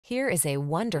Here is a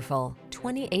wonderful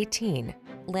 2018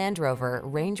 Land Rover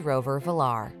Range Rover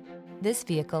Velar. This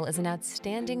vehicle is an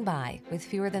outstanding buy with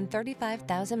fewer than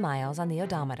 35,000 miles on the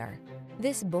odometer.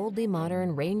 This boldly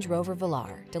modern Range Rover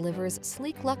Velar delivers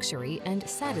sleek luxury and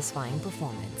satisfying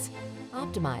performance.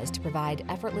 Optimized to provide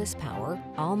effortless power,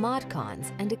 all mod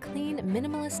cons, and a clean,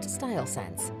 minimalist style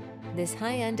sense. This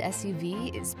high-end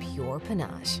SUV is pure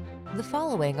panache. The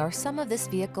following are some of this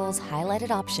vehicle's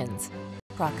highlighted options: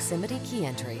 proximity key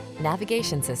entry,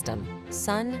 navigation system,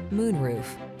 sun, moonroof,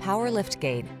 power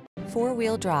liftgate,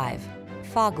 four-wheel drive,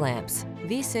 fog lamps,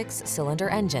 V6 cylinder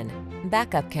engine,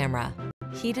 backup camera,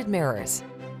 heated mirrors,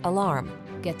 alarm.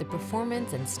 Get the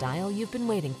performance and style you've been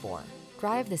waiting for.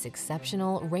 Drive this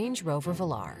exceptional Range Rover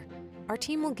Velar. Our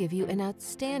team will give you an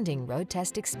outstanding road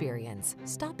test experience.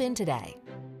 Stop in today.